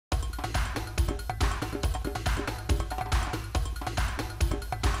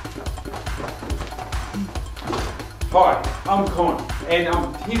Hi, I'm Con, and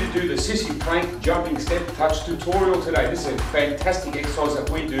I'm here to do the sissy plank jumping step touch tutorial today. This is a fantastic exercise that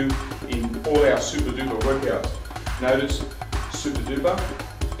we do in all our super duper workouts. Notice super duper.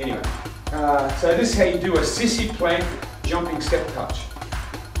 Anyway, so this is how you do a sissy plank jumping step touch.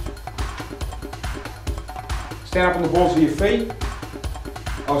 Stand up on the balls of your feet.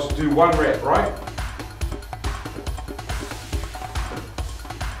 I'll just do 1 rep, right?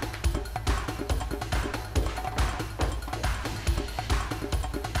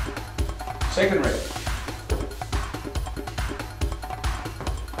 Second rep.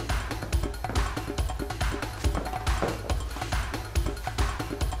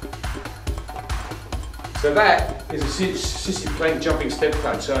 So that is a sissy plank jumping step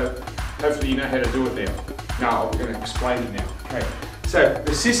touch. So hopefully you know how to do it now. Now I'm going to explain it now. Okay. So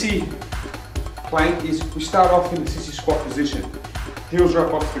the sissy plank is, we start off in the sissy squat position. Heels are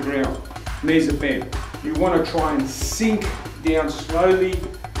up off the ground. Knees are bent. You want to try and sink down slowly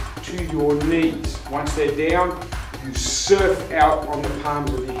to your knees. Once they're down, you surf out on the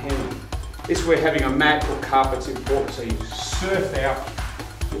palms of your hand. This is where having a mat or carpet's important. So you surf out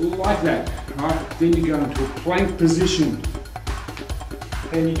like that, right? Then you go into a plank position.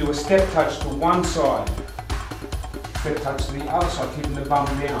 Then you do a step touch to one side, step touch to the other side, keeping the bum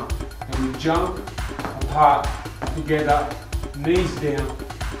down. And you jump apart together, knees down,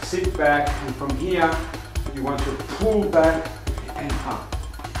 sit back, and from here you want to pull back and up.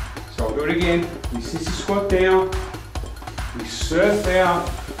 So I'll do it again. We sissy squat down, we surf out,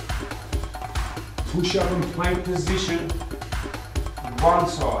 push up in plank position, one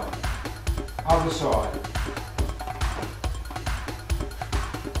side, other side,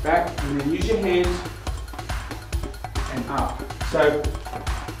 back, and then use your hands and up. So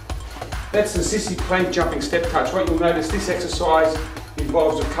that's the sissy plank jumping step touch. What you'll notice, this exercise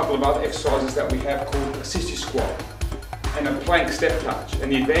involves a couple of other exercises that we have called a sissy squat and a plank step touch,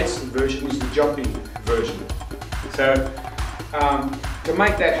 and the advanced version is the jumping version. So to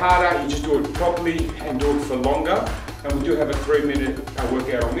make that harder, you just do it properly and do it for longer, and we do have a 3-minute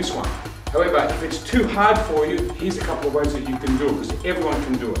workout on this one. However, if it's too hard for you, here's a couple of ways that you can do it, because everyone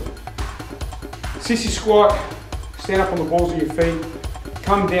can do it. Sissy squat, stand up on the balls of your feet,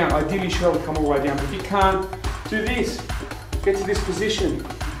 come down. Ideally you should be able to come all the way down, but if you can't, do this. Get to this position,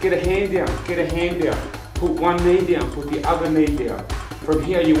 get a hand down, get a hand down. Put one knee down, put the other knee down. From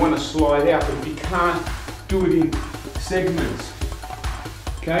here you want to slide out, but if you can't, do it in segments.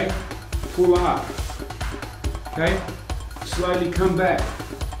 Okay? Pull up. Okay? Slowly come back.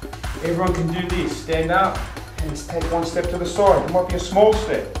 Everyone can do this. Stand up and take one step to the side. It might be a small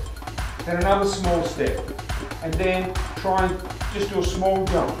step. Then another small step. And then try and just do a small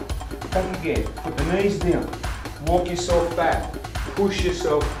jump. Back again. Put the knees down. Walk yourself back. Push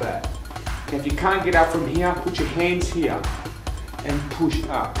yourself back. If you can't get up from here, put your hands here and push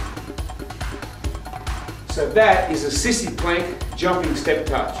up. So that is a sissy plank jumping step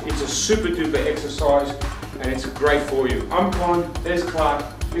touch. It's a super duper exercise and it's great for you. I'm Con, there's Clark,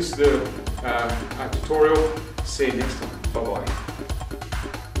 this is the tutorial. See you next time. Bye bye.